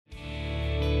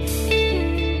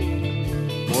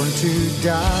born to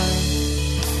die,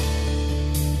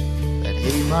 that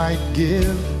he might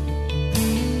give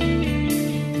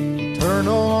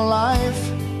eternal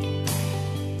life,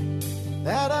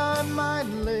 that I might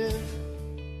live.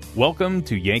 Welcome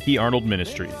to Yankee Arnold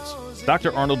Ministries.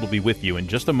 Dr. Arnold will be with you in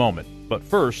just a moment, but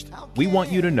first, we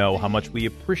want you to know how much we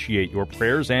appreciate your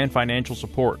prayers and financial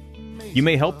support. You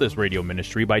may help this radio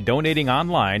ministry by donating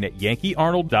online at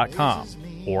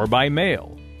yankeearnold.com or by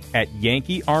mail at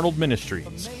Yankee Arnold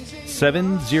Ministries,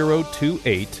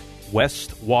 7028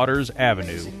 West Waters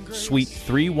Avenue, Suite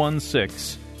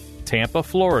 316, Tampa,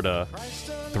 Florida,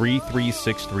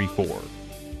 33634.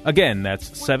 Again,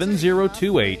 that's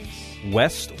 7028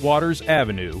 West Waters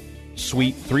Avenue,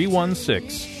 Suite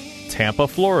 316, Tampa,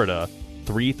 Florida,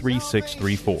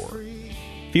 33634.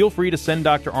 Feel free to send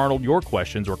Dr. Arnold your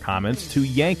questions or comments to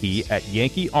Yankee at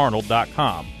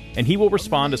yankeearnold.com, and he will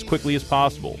respond as quickly as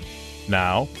possible.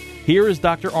 Now, here is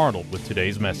Dr. Arnold with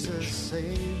today's message.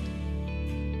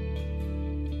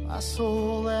 My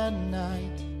soul that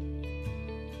night.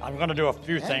 I'm going to do a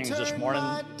few things this morning,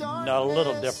 a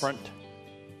little different.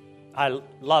 I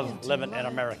love living in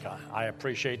America. I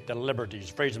appreciate the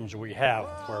liberties, freedoms we have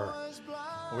where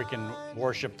we can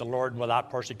worship the Lord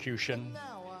without persecution.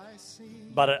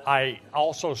 But I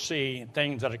also see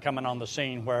things that are coming on the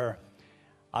scene where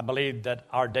I believe that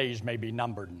our days may be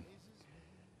numbered.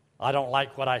 I don't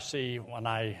like what I see when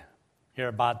I hear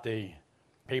about the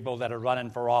people that are running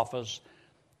for office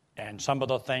and some of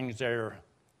the things they're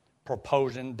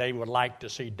proposing they would like to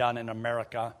see done in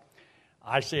America.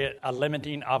 I see it a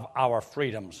limiting of our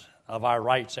freedoms, of our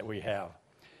rights that we have.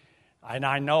 And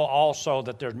I know also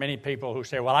that there's many people who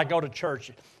say, well, I go to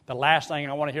church, the last thing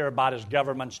I want to hear about is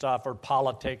government stuff or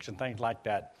politics and things like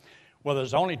that. Well,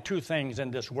 there's only two things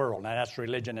in this world, and that's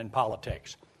religion and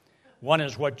politics. One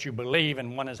is what you believe,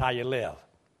 and one is how you live.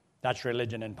 That's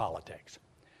religion and politics.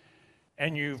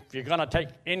 And if you're going to take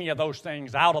any of those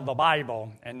things out of the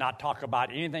Bible and not talk about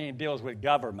anything that deals with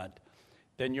government,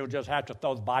 then you'll just have to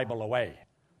throw the Bible away.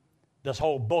 This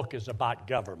whole book is about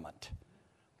government.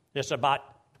 It's about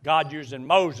God using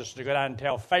Moses to go down and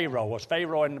tell Pharaoh. Was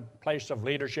Pharaoh in place of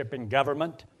leadership in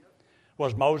government?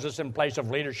 Was Moses in place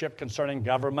of leadership concerning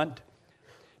government?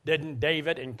 Didn't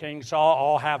David and King Saul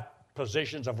all have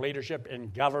positions of leadership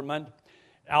in government?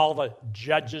 All the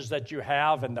judges that you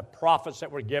have and the prophets that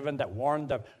were given that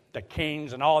warned the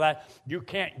kings and all that, you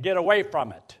can't get away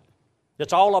from it.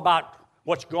 It's all about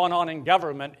what's going on in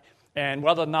government and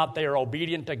whether or not they are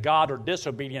obedient to God or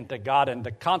disobedient to God and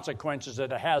the consequences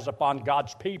that it has upon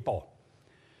God's people.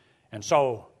 And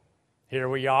so, here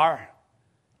we are.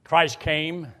 Christ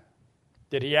came.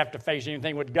 Did he have to face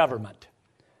anything with government?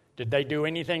 Did they do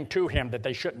anything to him that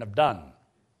they shouldn't have done?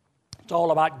 It's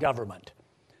all about government.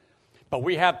 But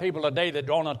we have people today that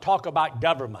don't want to talk about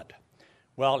government.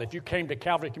 Well, if you came to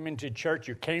Calvary Community Church,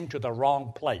 you came to the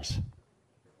wrong place.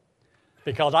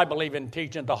 Because I believe in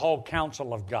teaching the whole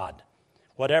counsel of God.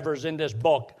 Whatever's in this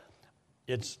book,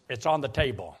 it's on the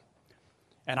table.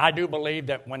 And I do believe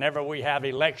that whenever we have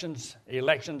elections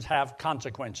have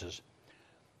consequences.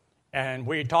 And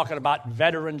we're talking about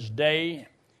Veterans Day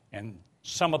and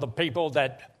some of the people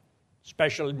that,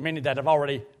 especially many that have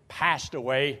already passed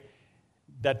away,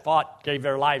 that gave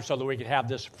their lives so that we could have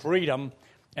this freedom.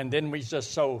 And then we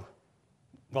just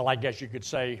I guess you could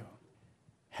say,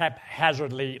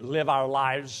 haphazardly live our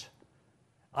lives.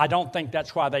 I don't think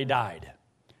that's why they died.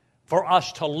 For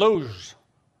us to lose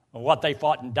what they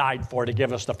fought and died for to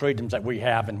give us the freedoms that we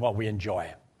have and what we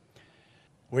enjoy.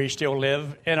 We still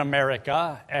live in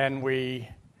America, and we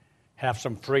have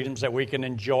some freedoms that we can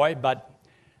enjoy, but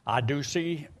I do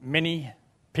see many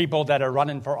people that are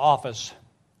running for office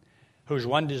whose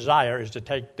one desire is to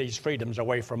take these freedoms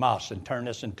away from us and turn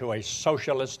us into a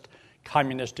socialist,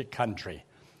 communistic country.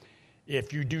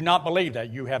 If you do not believe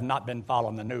that, you have not been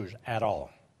following the news at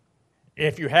all.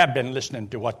 If you have been listening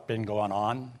to what's been going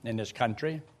on in this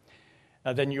country,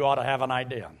 then you ought to have an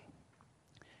idea.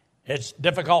 It's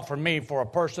difficult for me for a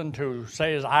person to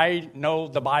say, I know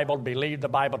the Bible, believe the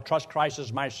Bible, trust Christ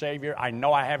as my Savior, I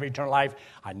know I have eternal life,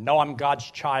 I know I'm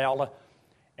God's child,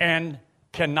 and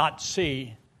cannot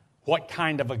see what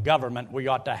kind of a government we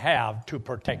ought to have to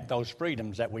protect those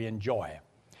freedoms that we enjoy.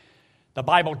 The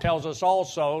Bible tells us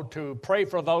also to pray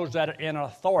for those that are in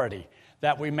authority,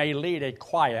 that we may lead a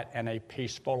quiet and a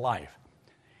peaceful life.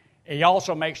 He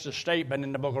also makes the statement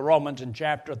in the book of Romans in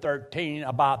chapter 13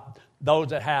 about those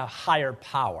that have higher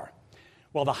power.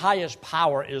 Well, the highest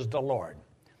power is the Lord.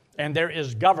 And there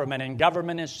is government, and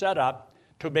government is set up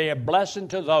to be a blessing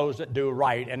to those that do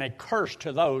right and a curse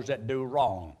to those that do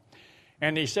wrong.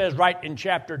 And he says right in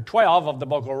chapter 12 of the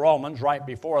book of Romans, right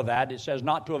before that, it says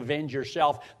not to avenge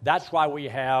yourself. That's why we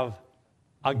have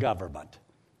a government.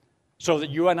 So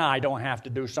that you and I don't have to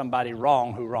do somebody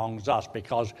wrong who wrongs us,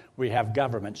 because we have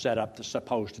government set up that's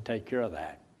supposed to take care of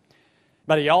that.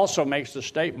 But he also makes the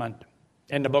statement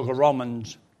in the book of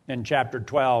Romans in chapter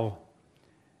 12.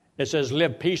 It says,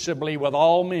 live peaceably with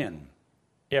all men,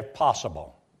 if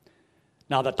possible.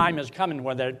 Now the time is coming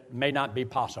where that may not be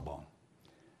possible.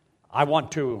 I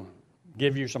want to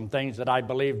give you some things that I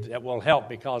believe that will help,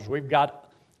 because we've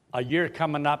got a year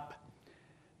coming up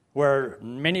where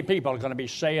many people are going to be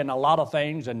saying a lot of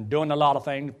things and doing a lot of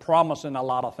things, promising a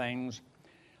lot of things.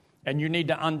 And you need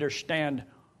to understand,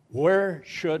 where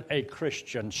should a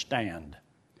Christian stand?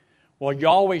 Well, you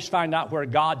always find out where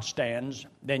God stands,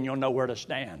 then you'll know where to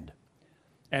stand.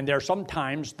 And there are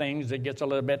sometimes things that gets a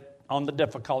little bit on the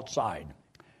difficult side.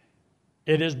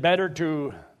 It is better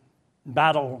to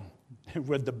battle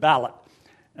with the ballot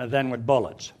than with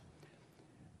bullets.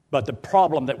 But the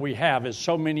problem that we have is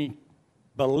so many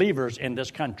believers in this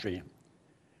country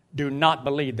do not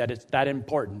believe that it's that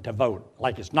important to vote.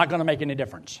 Like it's not going to make any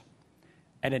difference.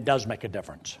 And it does make a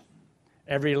difference.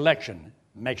 Every election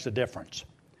makes a difference.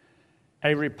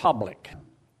 A republic.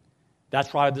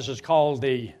 That's why this is called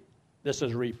this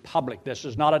is a republic. This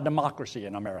is not a democracy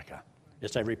in America.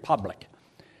 It's a republic.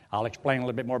 I'll explain a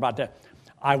little bit more about that.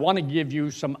 I want to give you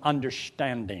some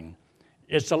understanding.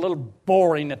 It's a little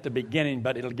boring at the beginning,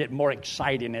 but it'll get more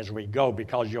exciting as we go,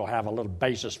 because you'll have a little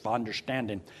basis for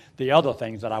understanding the other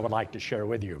things that I would like to share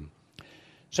with you.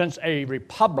 Since a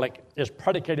republic is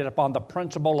predicated upon the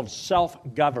principle of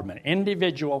self-government,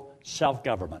 individual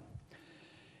self-government,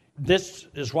 this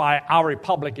is why our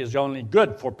republic is only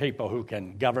good for people who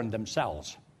can govern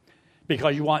themselves.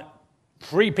 Because you want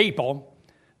free people,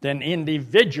 then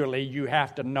individually you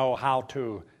have to know how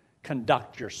to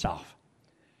conduct yourself.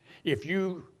 If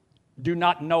you do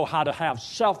not know how to have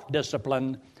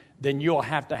self-discipline, then you'll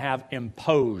have to have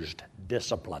imposed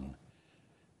discipline.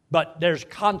 But there's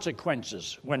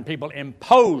consequences when people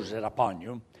impose it upon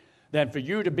you. Then for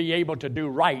you to be able to do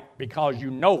right because you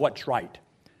know what's right,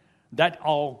 that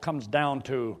all comes down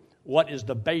to what is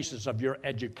the basis of your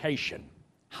education.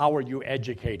 How are you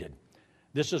educated?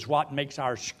 This is what makes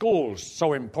our schools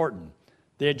so important,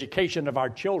 the education of our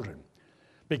children.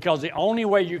 Because the only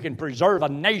way you can preserve a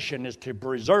nation is to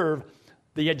preserve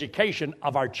the education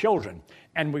of our children.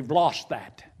 And we've lost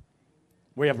that.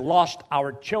 We have lost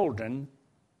our children.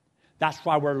 That's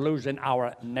why we're losing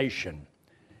our nation.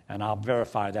 And I'll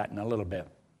verify that in a little bit.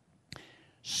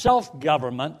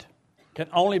 Self-government can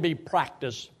only be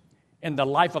practiced in the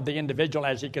life of the individual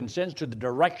as he consents to the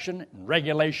direction,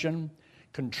 regulation,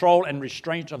 control, and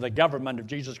restraints of the government of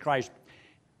Jesus Christ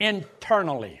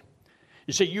internally.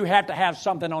 You see, you have to have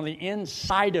something on the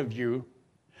inside of you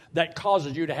that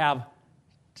causes you to have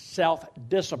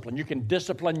self-discipline. You can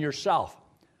discipline yourself.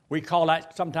 We call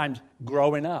that sometimes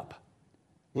growing up,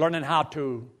 learning how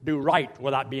to do right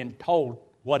without being told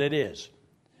what it is.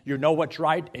 You know what's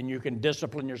right, and you can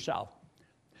discipline yourself.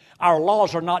 Our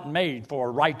laws are not made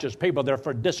for righteous people. They're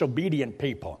for disobedient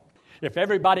people. If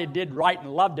everybody did right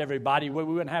and loved everybody, we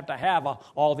wouldn't have to have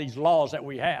all these laws that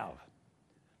we have.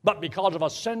 But because of a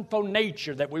sinful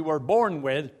nature that we were born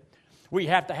with, we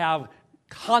have to have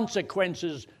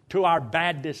consequences to our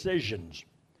bad decisions.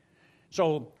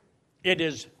 So it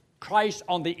is Christ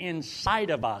on the inside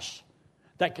of us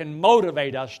that can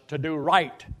motivate us to do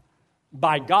right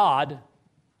by God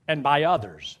and by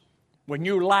others. When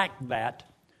you lack that,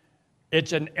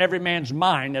 it's in every man's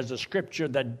mind, as the scripture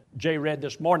that Jay read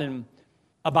this morning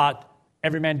about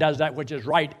every man does that which is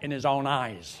right in his own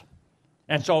eyes.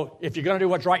 And so if you're going to do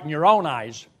what's right in your own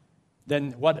eyes,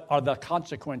 then what are the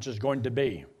consequences going to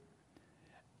be?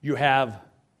 You have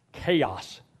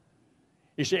chaos.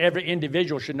 You see, every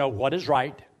individual should know what is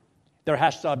right. There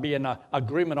has to be an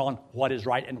agreement on what is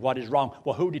right and what is wrong.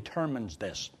 Well, who determines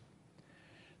this?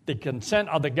 The consent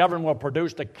of the government will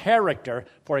produce the character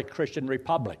for a Christian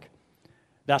republic.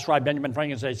 That's why Benjamin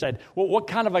Franklin said, well, what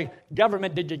kind of a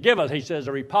government did you give us? He says,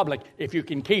 a republic, if you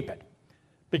can keep it.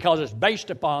 Because it's based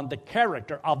upon the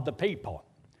character of the people.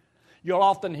 You'll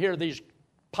often hear these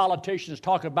politicians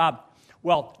talk about,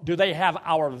 well, do they have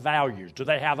our values? Do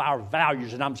they have our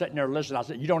values? And I'm sitting there listening. I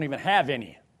said, you don't even have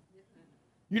any.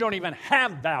 You don't even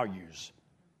have values.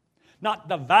 Not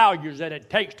the values that it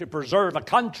takes to preserve a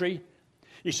country.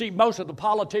 You see, most of the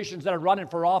politicians that are running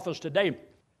for office today,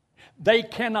 they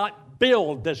cannot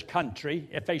build this country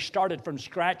if they started from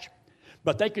scratch,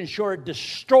 but they can sure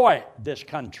destroy this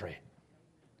country.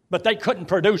 But they couldn't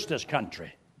produce this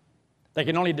country. They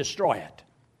can only destroy it.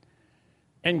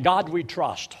 In God we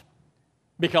trust.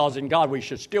 because in God we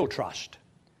should still trust.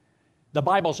 The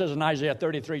Bible says in Isaiah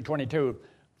 33:22,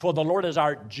 for the Lord is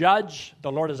our judge,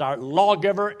 the Lord is our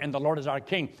lawgiver, and the Lord is our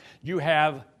king. You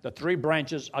have the three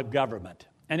branches of government,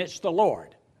 and it's the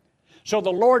Lord. So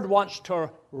the Lord wants to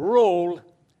rule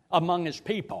among his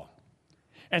people.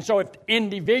 And so if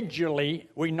individually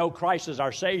we know Christ is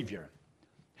our Savior,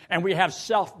 and we have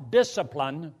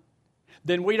self-discipline,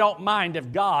 then we don't mind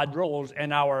if God rules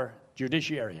in our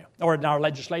judiciary, or in our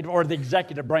legislative, or the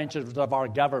executive branches of our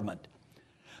government.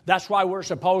 That's why we're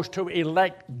supposed to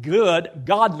elect good,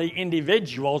 godly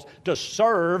individuals to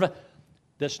serve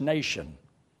this nation.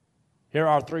 Here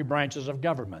are three branches of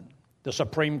government: the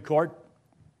Supreme Court,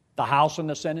 the House and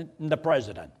the Senate, and the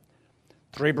President.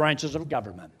 Three branches of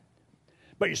government.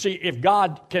 But you see, if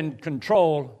God can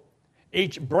control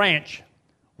each branch,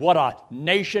 what a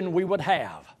nation we would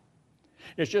have.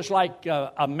 It's just like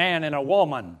a man and a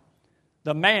woman.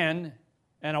 The man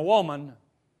and a woman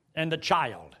and the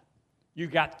child. You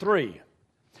got three.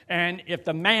 And if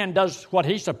the man does what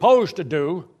he's supposed to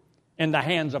do in the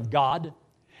hands of God,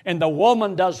 and the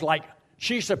woman does like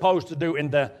she's supposed to do in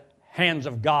the hands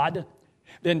of God,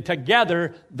 then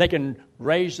together they can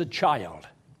raise the child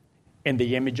in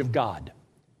the image of God.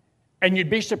 And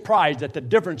you'd be surprised at the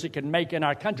difference it can make in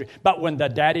our country. But when the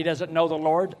daddy doesn't know the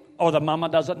Lord, or the mama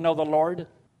doesn't know the Lord,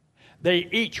 they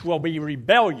each will be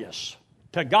rebellious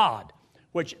to God,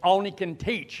 which only can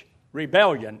teach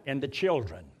rebellion in the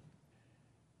children.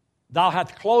 Thou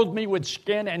hast clothed me with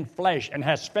skin and flesh, and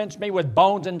hast fenced me with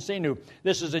bones and sinew.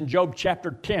 This is in Job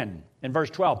chapter 10, in verse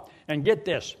 12. And get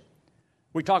this,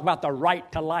 we talk about the right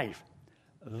to life.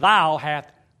 Thou hast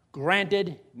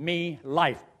granted me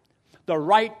life. The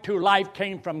right to life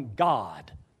came from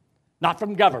God, not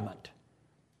from government,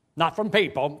 not from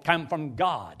people, came from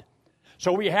God.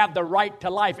 So we have the right to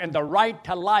life, and the right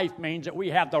to life means that we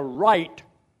have the right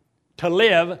to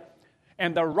live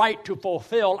and the right to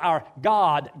fulfill our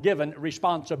God-given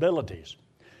responsibilities.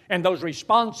 And those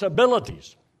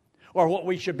responsibilities are what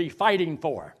we should be fighting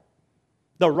for,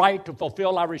 the right to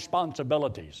fulfill our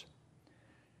responsibilities.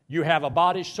 You have a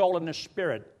body, soul, and a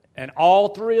spirit, and all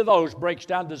three of those breaks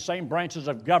down to the same branches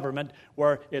of government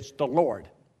where it's the Lord,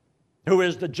 who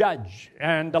is the judge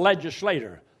and the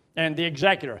legislator and the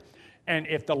executor. And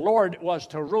if the Lord was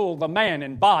to rule the man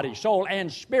in body, soul,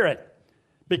 and spirit,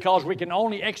 because we can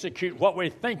only execute what we're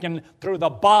thinking through the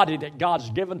body that God's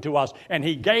given to us, and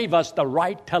He gave us the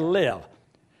right to live.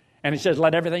 And He says,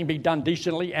 let everything be done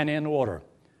decently and in order.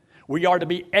 We are to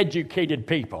be educated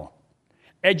people,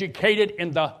 educated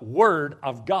in the Word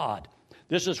of God.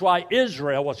 This is why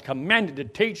Israel was commanded to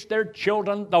teach their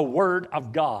children the Word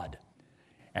of God.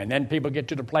 And then people get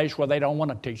to the place where they don't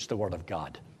want to teach the Word of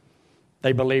God.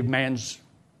 They believe man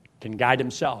can guide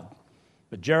himself.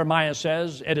 But Jeremiah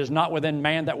says, it is not within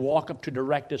man that walketh to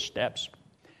direct his steps.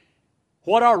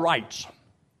 What are rights?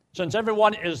 Since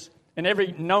everyone is, in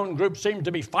every known group seems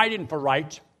to be fighting for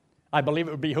rights, I believe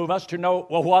it would behoove us to know,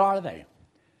 well, what are they?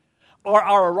 Or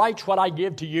are rights what I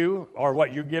give to you or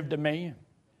what you give to me?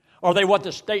 Are they what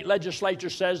the state legislature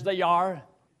says they are?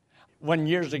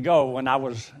 Years ago, when I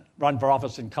was running for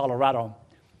office in Colorado,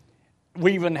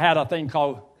 we even had a thing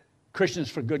called Christians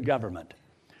for Good Government,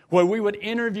 where we would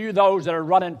interview those that are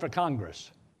running for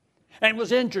Congress. And it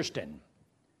was interesting.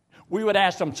 We would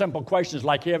ask them simple questions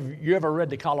like, have you ever read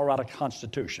the Colorado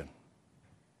Constitution?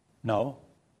 No.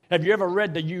 Have you ever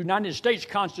read the United States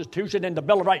Constitution and the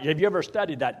Bill of Rights? Have you ever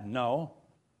studied that? No.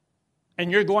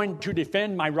 And you're going to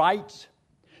defend my rights?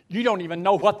 You don't even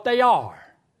know what they are.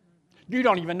 You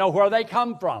don't even know where they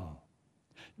come from.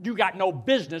 You got no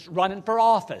business running for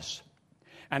office.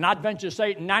 And I'd venture to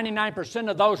say 99%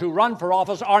 of those who run for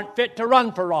office aren't fit to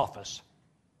run for office.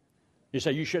 You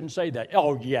say, you shouldn't say that.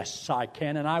 Oh, yes, I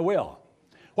can and I will.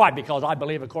 Why? Because I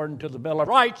believe according to the Bill of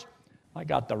Rights, I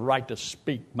got the right to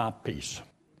speak my piece.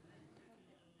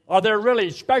 Are there really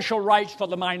special rights for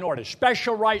the minority,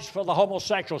 special rights for the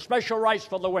homosexual, special rights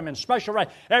for the women, special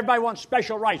rights? Everybody wants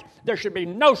special rights. There should be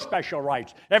no special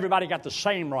rights. Everybody got the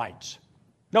same rights.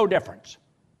 No difference.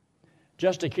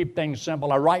 Just to keep things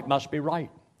simple, a right must be right.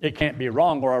 It can't be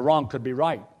wrong, or a wrong could be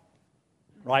right.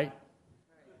 Right?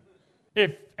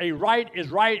 If a right is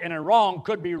right and a wrong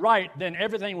could be right, then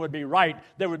everything would be right.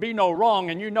 There would be no wrong,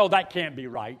 and you know that can't be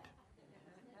right.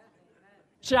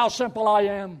 See how simple I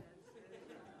am?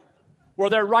 Were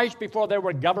there rights before there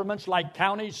were governments like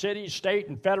county, city, state,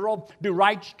 and federal? Do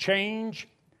rights change?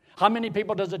 How many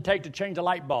people does it take to change a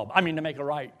light bulb? To make a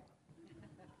right.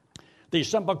 These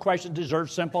simple questions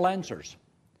deserve simple answers.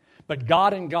 But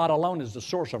God and God alone is the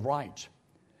source of rights.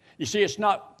 You see, it's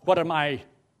not what are my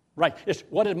rights, it's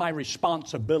what are my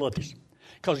responsibilities.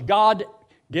 Because God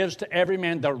gives to every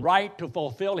man the right to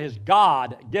fulfill his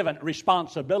God-given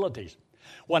responsibilities.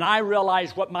 When I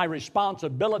realized what my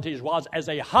responsibilities was as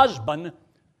a husband,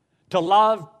 to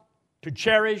love, to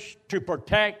cherish, to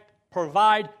protect,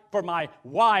 provide for my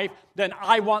wife, then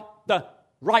I want the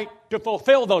right to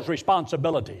fulfill those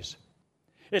responsibilities.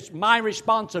 It's my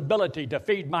responsibility to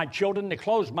feed my children, to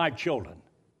clothe my children.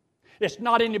 It's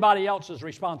not anybody else's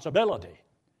responsibility.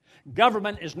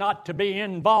 Government is not to be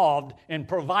involved in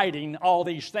providing all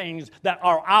these things that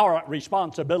are our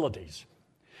responsibilities.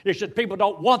 It's that people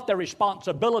don't want their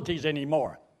responsibilities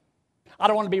anymore. I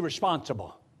don't want to be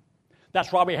responsible.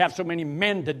 That's why we have so many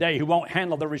men today who won't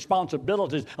handle the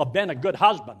responsibilities of being a good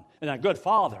husband and a good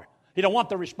father. He don't want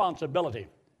the responsibility.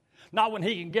 Not when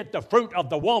he can get the fruit of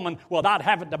the woman without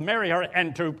having to marry her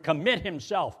and to commit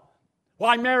himself.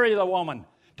 Why marry the woman?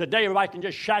 Today everybody can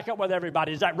just shack up with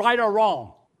everybody. Is that right or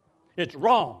wrong? It's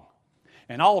wrong.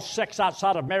 And all sex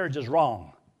outside of marriage is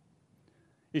wrong.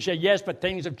 You say, yes, but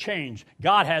things have changed.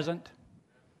 God hasn't.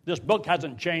 This book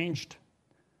hasn't changed.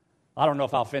 I don't know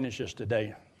if I'll finish this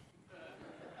today.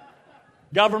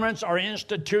 Governments are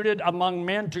instituted among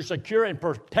men to secure and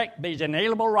protect these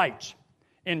inalienable rights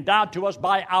endowed to us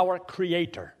by our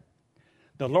Creator.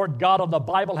 The Lord God of the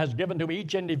Bible has given to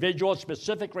each individual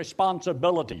specific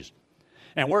responsibilities.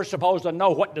 And we're supposed to know,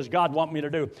 what does God want me to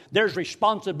do? There's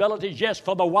responsibilities, yes,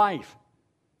 for the wife,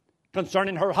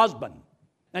 concerning her husband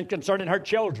and concerning her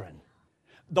children,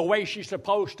 the way she's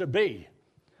supposed to be,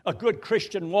 a good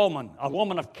Christian woman, a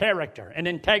woman of character and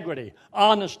integrity,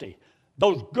 honesty,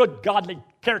 those good godly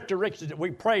characteristics that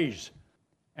we praise.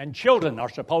 And children are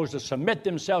supposed to submit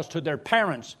themselves to their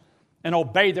parents and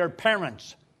obey their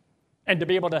parents and to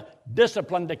be able to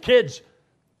discipline the kids.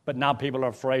 But now people are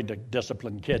afraid to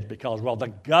discipline kids because, well, the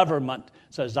government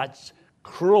says that's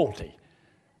cruelty.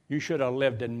 You should have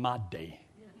lived in my day.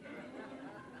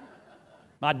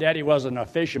 My daddy wasn't a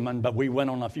fisherman, but we went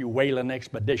on a few whaling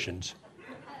expeditions.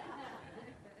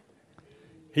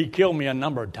 He killed me a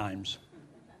number of times.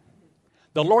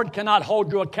 The Lord cannot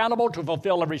hold you accountable to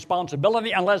fulfill a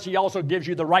responsibility unless He also gives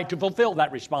you the right to fulfill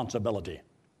that responsibility.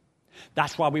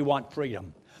 That's why we want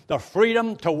freedom. The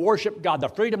freedom to worship God, the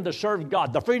freedom to serve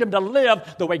God, the freedom to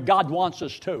live the way God wants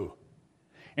us to.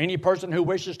 Any person who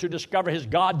wishes to discover his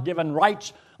God-given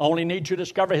rights only needs to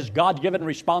discover his God-given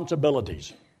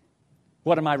responsibilities.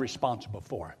 What am I responsible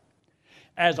for?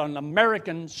 As an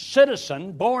American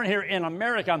citizen, born here in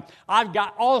America, I've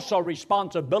got also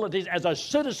responsibilities as a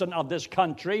citizen of this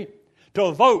country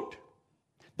to vote.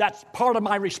 That's part of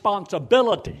my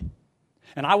responsibility.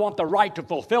 And I want the right to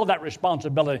fulfill that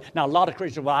responsibility. Now, a lot of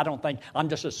Christians, well, I don't think, I'm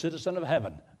just a citizen of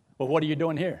heaven. Well, what are you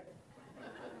doing here?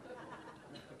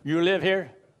 You live here?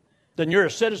 Then you're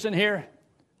a citizen here?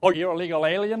 Or you're a legal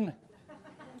alien?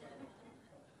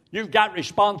 You've got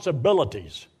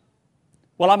responsibilities.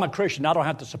 Well, I'm a Christian. I don't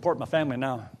have to support my family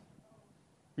now.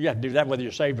 You have to do that whether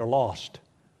you're saved or lost.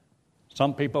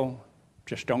 Some people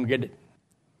just don't get it.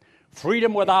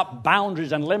 Freedom without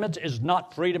boundaries and limits is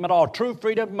not freedom at all. True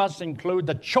freedom must include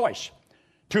the choice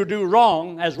to do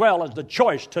wrong as well as the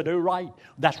choice to do right.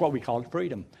 That's what we call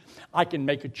freedom. I can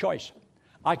make a choice.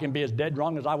 I can be as dead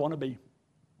wrong as I want to be.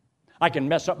 I can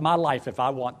mess up my life if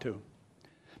I want to.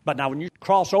 But now when you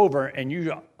cross over and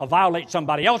you violate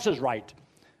somebody else's right,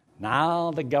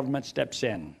 now the government steps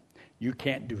in. You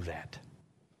can't do that.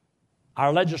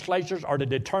 Our legislatures are to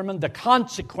determine the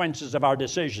consequences of our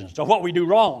decisions. So what we do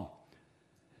wrong.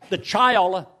 The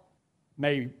child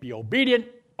may be obedient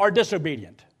or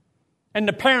disobedient. And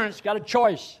the parents got a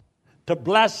choice to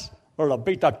bless or to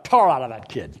beat the tar out of that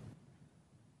kid.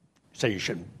 So you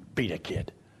shouldn't beat a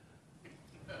kid.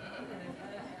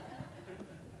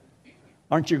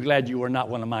 Aren't you glad you were not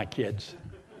one of my kids?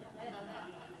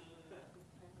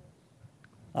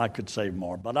 I could say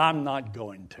more, but I'm not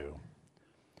going to.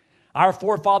 Our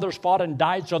forefathers fought and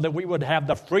died so that we would have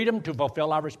the freedom to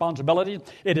fulfill our responsibilities.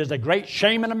 It is a great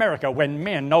shame in America when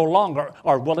men no longer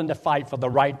are willing to fight for the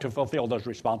right to fulfill those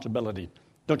responsibilities.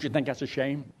 Don't you think that's a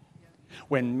shame?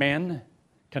 When men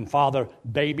can father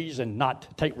babies and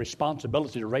not take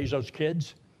responsibility to raise those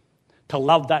kids, to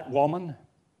love that woman,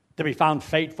 to be found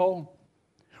faithful.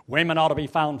 Women ought to be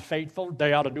found faithful.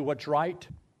 They ought to do what's right.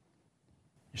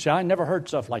 You see, I never heard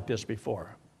stuff like this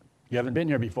before. You haven't been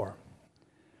here before.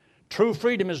 True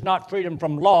freedom is not freedom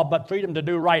from law, but freedom to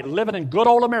do right. Living in good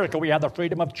old America, we have the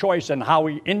freedom of choice in how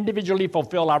we individually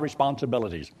fulfill our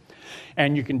responsibilities.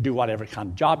 And you can do whatever kind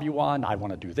of job you want. I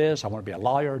want to do this. I want to be a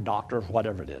lawyer, doctor,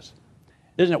 whatever it is.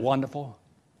 Isn't it wonderful?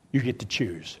 You get to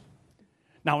choose.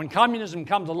 Now, when communism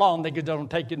comes along, they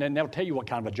don't take you and they'll tell you what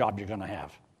kind of a job you're going to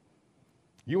have.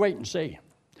 You wait and see.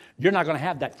 You're not going to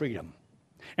have that freedom.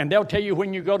 And they'll tell you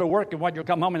when you go to work and what you'll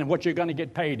come home and what you're going to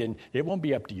get paid, and it won't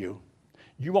be up to you.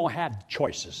 You won't have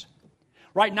choices.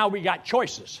 Right now we got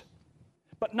choices,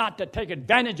 but not to take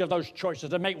advantage of those choices,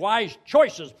 to make wise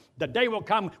choices. The day will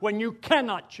come when you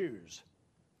cannot choose.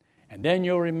 And then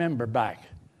you'll remember back,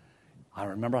 I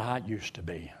remember how it used to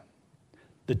be.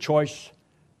 The choice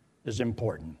is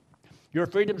important. Your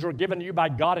freedoms were given to you by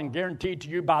God and guaranteed to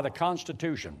you by the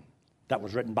Constitution that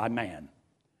was written by man.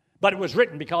 But it was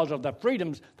written because of the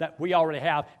freedoms that we already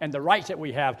have and the rights that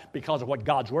we have because of what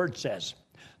God's Word says.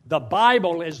 The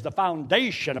Bible is the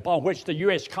foundation upon which the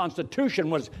U.S. Constitution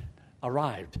was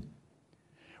arrived.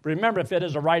 Remember, if it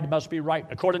is a right, it must be right.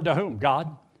 According to whom?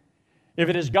 God. If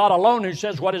it is God alone who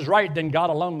says what is right, then God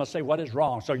alone must say what is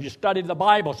wrong. So you study the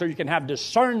Bible so you can have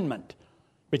discernment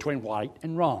between right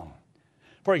and wrong.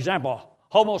 For example,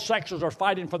 homosexuals are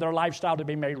fighting for their lifestyle to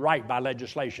be made right by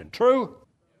legislation. True?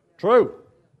 True.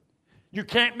 You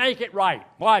can't make it right.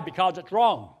 Why? Because it's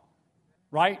wrong.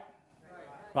 Right?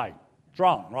 Right. It's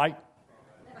wrong, right?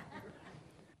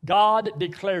 God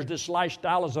declares this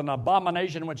lifestyle as an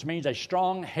abomination, which means a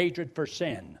strong hatred for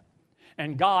sin.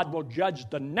 And God will judge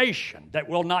the nation that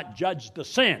will not judge the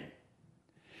sin.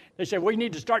 They say we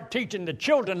need to start teaching the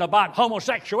children about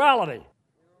homosexuality.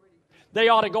 They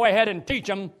ought to go ahead and teach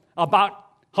them about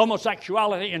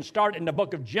homosexuality and start in the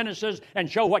book of Genesis and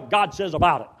show what God says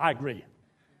about it. I agree.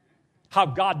 How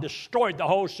God destroyed the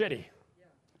whole city.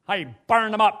 How He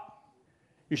burned them up.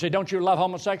 You say, don't you love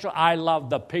homosexuals? I love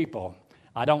the people.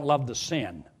 I don't love the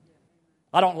sin.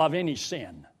 I don't love any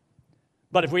sin.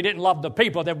 But if we didn't love the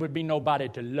people, there would be nobody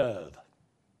to love.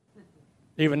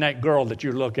 Even that girl that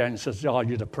you look at and says, oh,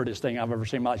 you're the prettiest thing I've ever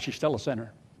seen in my life, she's still a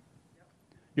sinner.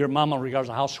 Your mama, regardless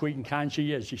of how sweet and kind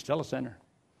she is, she's still a sinner.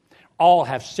 All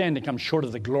have sinned and come short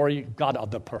of the glory of God,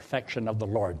 of the perfection of the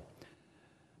Lord.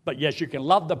 But yes, you can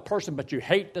love the person, but you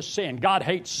hate the sin. God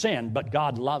hates sin, but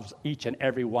God loves each and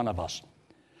every one of us.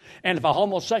 And if a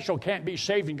homosexual can't be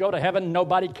saved and go to heaven,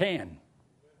 nobody can.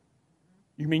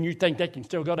 You mean you think they can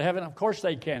still go to heaven? Of course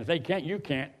they can. If they can't, you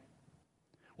can't.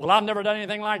 Well, I've never done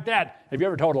anything like that. Have you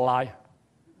ever told a lie?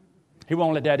 He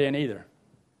won't let that in either.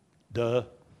 Duh.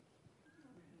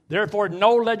 Therefore,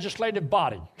 no legislative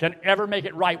body can ever make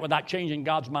it right without changing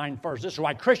God's mind first. This is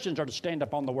why Christians are to stand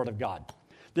up on the Word of God.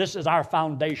 This is our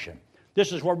foundation.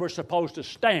 This is where we're supposed to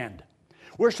stand.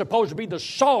 We're supposed to be the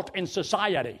salt in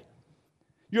society.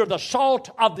 You're the salt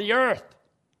of the earth.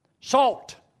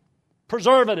 Salt.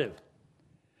 Preservative.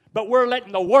 But we're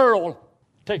letting the world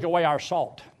take away our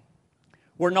salt.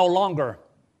 We're no longer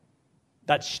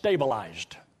that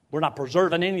stabilized. We're not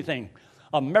preserving anything.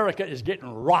 America is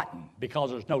getting rotten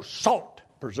because there's no salt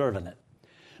preserving it.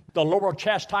 The Lord will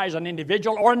chastise an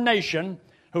individual or a nation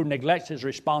who neglects his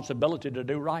responsibility to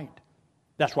do right.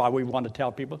 That's why we want to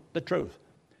tell people the truth.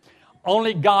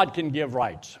 Only God can give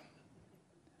rights.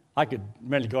 I could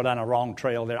really go down a wrong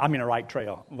trail there. I mean a right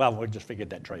trail. Well, we'll just forget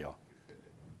that trail.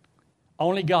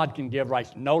 Only God can give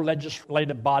rights. No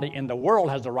legislative body in the world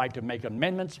has the right to make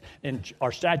amendments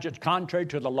or statutes contrary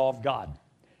to the law of God.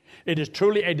 It is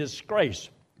truly a disgrace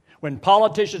when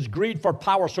politicians' greed for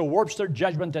power so warps their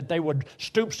judgment that they would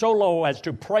stoop so low as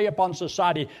to prey upon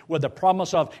society with the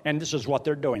promise of, and this is what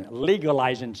they're doing,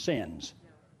 legalizing sins.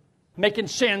 Making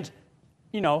sins,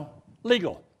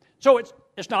 legal. So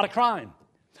it's not a crime.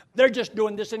 They're just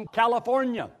doing this in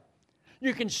California.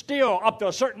 You can steal up to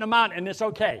a certain amount and it's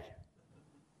okay.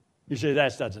 You say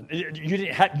that doesn't.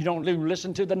 You don't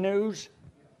listen to the news?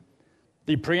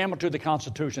 The preamble to the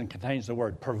Constitution contains the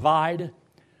word provide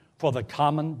for the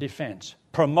common defense.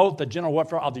 Promote the general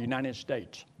welfare of the United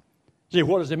States. See,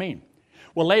 what does it mean?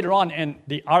 Well, later on in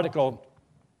the Article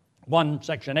 1,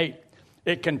 Section 8,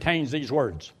 it contains these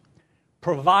words.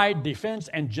 Provide defense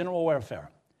and general welfare.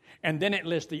 And then it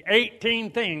lists the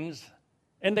 18 things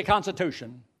in the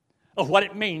Constitution of what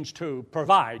it means to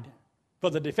provide for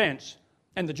the defense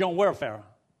and the general welfare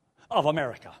of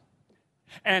America.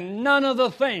 And none of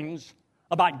the things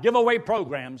about giveaway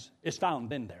programs is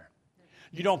found in there.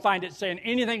 You don't find it saying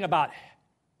anything about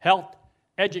health,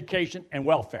 education, and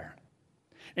welfare.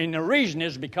 And the reason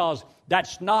is because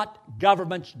that's not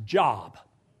government's job.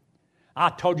 I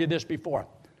told you this before.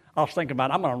 I was thinking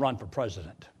about I'm going to run for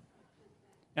president.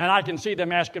 And I can see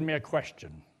them asking me a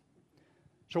question.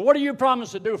 So what do you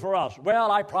promise to do for us?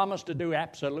 Well, I promise to do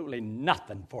absolutely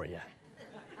nothing for you.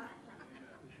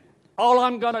 All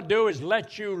I'm going to do is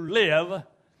let you live,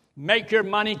 make your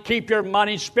money, keep your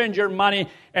money, spend your money,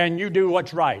 and you do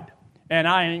what's right. And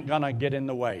I ain't going to get in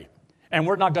the way. And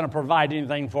we're not going to provide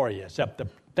anything for you except the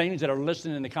things that are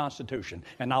listed in the Constitution.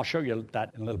 And I'll show you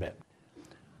that in a little bit.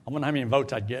 I wonder how many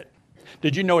votes I'd get.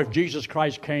 Did you know if Jesus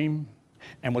Christ came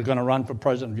and was going to run for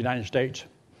president of the United States,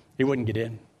 he wouldn't get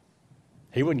in.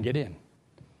 He wouldn't get in.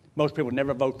 Most people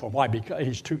never vote for him. Why? Because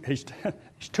he's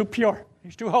too pure.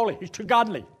 He's too holy. He's too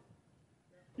godly.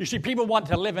 You see, people want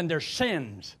to live in their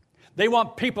sins. They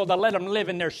want people to let them live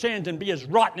in their sins and be as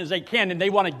rotten as they can, and they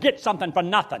want to get something for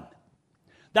nothing.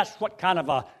 That's what kind of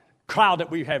a crowd that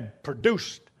we have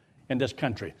produced in this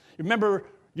country. You remember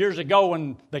years ago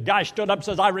when the guy stood up and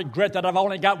says, I regret that I've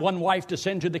only got one wife to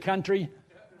send to the country?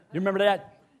 You remember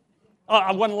that?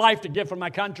 One life to give for my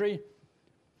country.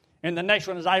 And the next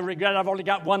one is, I regret I've only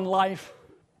got one life.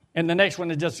 And the next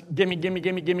one is just,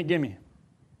 gimme.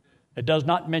 It does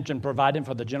not mention providing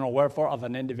for the general welfare of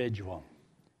an individual.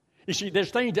 You see,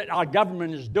 there's things that our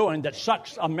government is doing that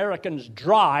sucks Americans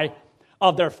dry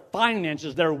of their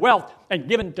finances, their wealth, and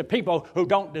giving it to people who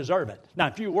don't deserve it. Now,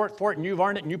 if you work for it and you've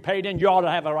earned it and you paid in, you ought to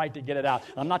have a right to get it out.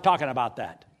 I'm not talking about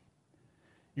that.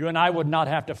 You and I would not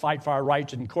have to fight for our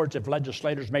rights in courts if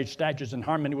legislators made statutes in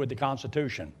harmony with the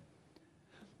Constitution.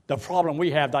 The problem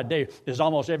we have that day is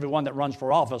almost everyone that runs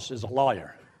for office is a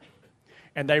lawyer.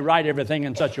 And they write everything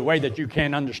in such a way that you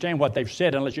can't understand what they've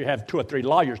said unless you have 2 or 3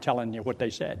 lawyers telling you what they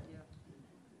said.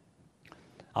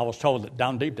 I was told that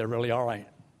down deep they're really all right.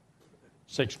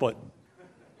 6 foot.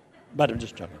 But I'm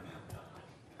just joking.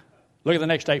 Look at the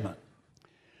next statement.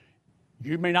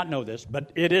 You may not know this,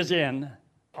 but it is in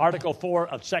Article 4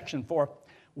 of Section 4.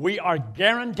 We are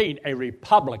guaranteed a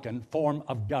Republican form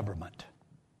of government.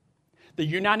 The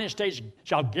United States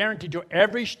shall guarantee to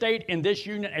every state in this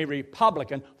union a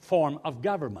Republican form of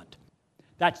government.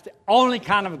 That's the only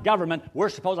kind of government we're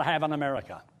supposed to have in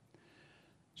America.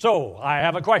 So, I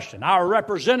have a question. Our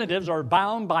representatives are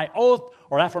bound by oath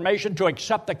or affirmation to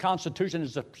accept the Constitution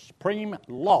as the supreme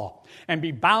law and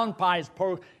be bound by its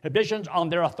prohibitions on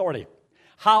their authority.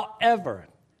 However,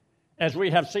 as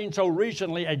we have seen so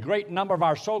recently, a great number of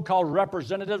our so-called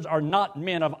representatives are not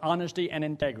men of honesty and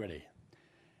integrity.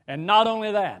 And not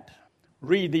only that,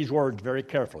 read these words very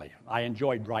carefully. I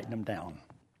enjoyed writing them down.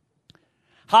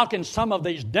 How can some of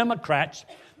these Democrats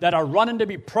that are running to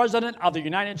be president of the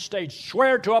United States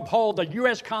swear to uphold the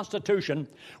U.S. Constitution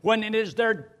when it is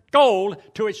their goal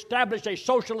to establish a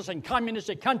socialist and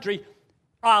communistic country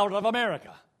out of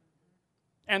America?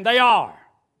 And they are.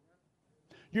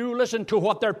 You listen to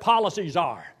what their policies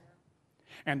are.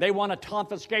 And they want to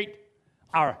confiscate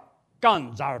our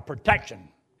guns, our protection.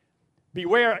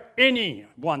 Beware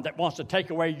anyone that wants to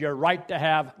take away your right to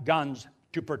have guns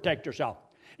to protect yourself.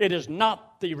 It is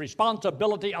not the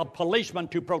responsibility of policemen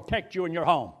to protect you in your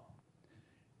home.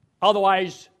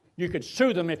 Otherwise, you could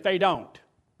sue them if they don't.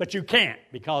 But you can't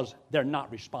because they're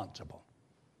not responsible.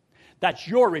 That's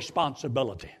your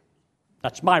responsibility.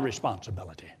 That's my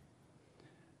responsibility.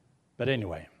 But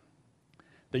anyway,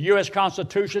 the U.S.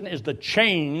 Constitution is the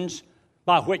chains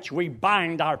by which we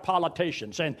bind our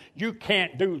politicians, saying, you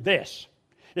can't do this.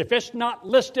 If it's not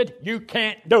listed, you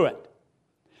can't do it.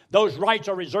 Those rights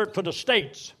are reserved for the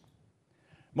states.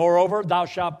 Moreover, thou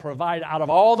shalt provide out of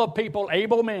all the people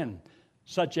able men,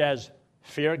 such as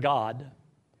fear God,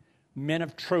 men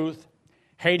of truth,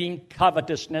 hating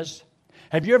covetousness.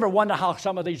 Have you ever wondered how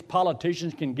some of these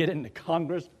politicians can get into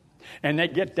Congress and they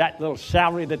get that little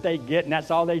salary that they get and that's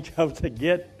all they chose to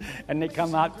get, and they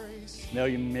come out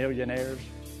millionaires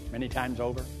many times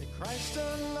over?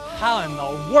 How in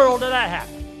the world did that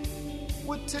happen?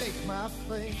 Would take my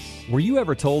place. Were you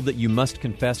ever told that you must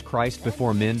confess Christ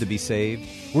before men to be saved?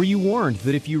 Were you warned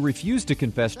that if you refused to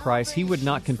confess Christ, He would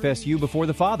not confess you before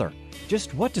the Father?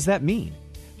 Just what does that mean?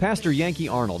 Pastor Yankee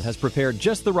Arnold has prepared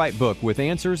just the right book with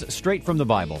answers straight from the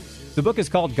Bible. The book is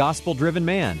called Gospel Driven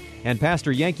Man, and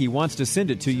Pastor Yankee wants to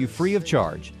send it to you free of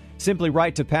charge. Simply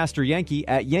write to Pastor Yankee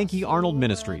at Yankee Arnold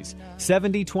Ministries,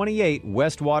 7028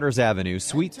 West Waters Avenue,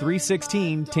 Suite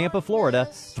 316, Tampa, Florida,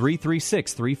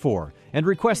 33634, and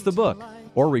request the book,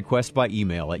 or request by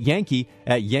email at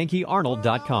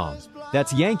yankee@yankeearnold.com.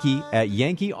 That's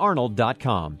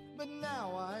yankee@yankeearnold.com.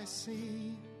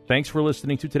 Thanks for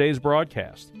listening to today's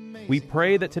broadcast. We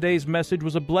pray that today's message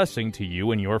was a blessing to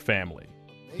you and your family.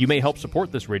 You may help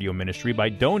support this radio ministry by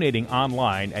donating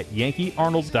online at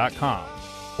yankeearnold.com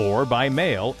or by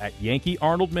mail at Yankee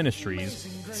Arnold Ministries,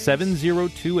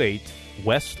 7028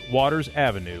 West Waters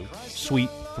Avenue, Suite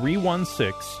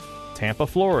 316, Tampa,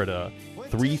 Florida,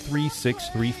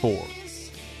 33634.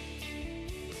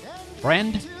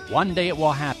 Friend, one day it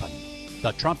will happen.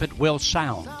 The trumpet will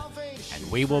sound,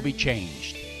 and we will be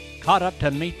changed, caught up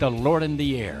to meet the Lord in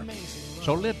the air.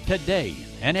 So live today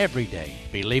and every day,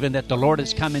 believing that the Lord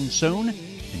is coming soon,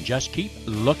 and just keep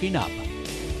looking up.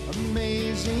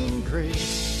 Amazing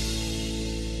grace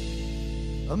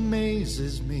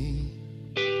amazes me.